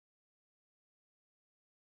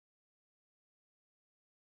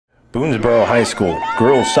Boonsboro High School,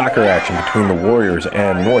 girls soccer action between the Warriors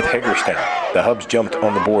and North Hagerstown. The Hubs jumped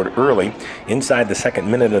on the board early. Inside the second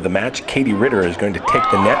minute of the match, Katie Ritter is going to take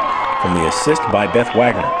the net from the assist by Beth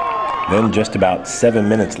Wagner. Then just about 7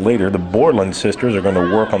 minutes later, the Borland sisters are going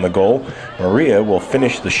to work on the goal. Maria will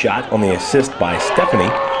finish the shot on the assist by Stephanie.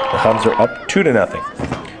 The Hubs are up 2-0.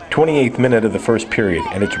 28th minute of the first period,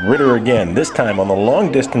 and it's Ritter again, this time on the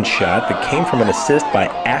long-distance shot that came from an assist by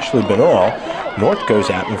Ashley Benall. North goes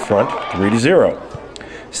out in front 3-0.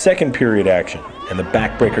 Second period action, and the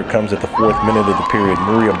backbreaker comes at the 4th minute of the period.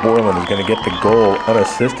 Maria Borland is going to get the goal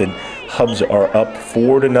unassisted. Hubs are up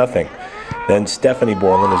 4-0. Then Stephanie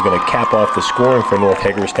Borland is going to cap off the scoring for North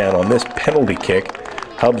Hagerstown on this penalty kick.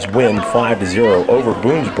 Hubs win 5-0 over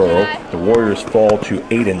Boonsboro. The Warriors fall to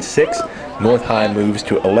 8-6. North High moves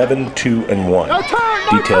to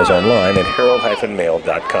 11-2-1. Details online at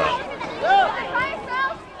herald-mail.com.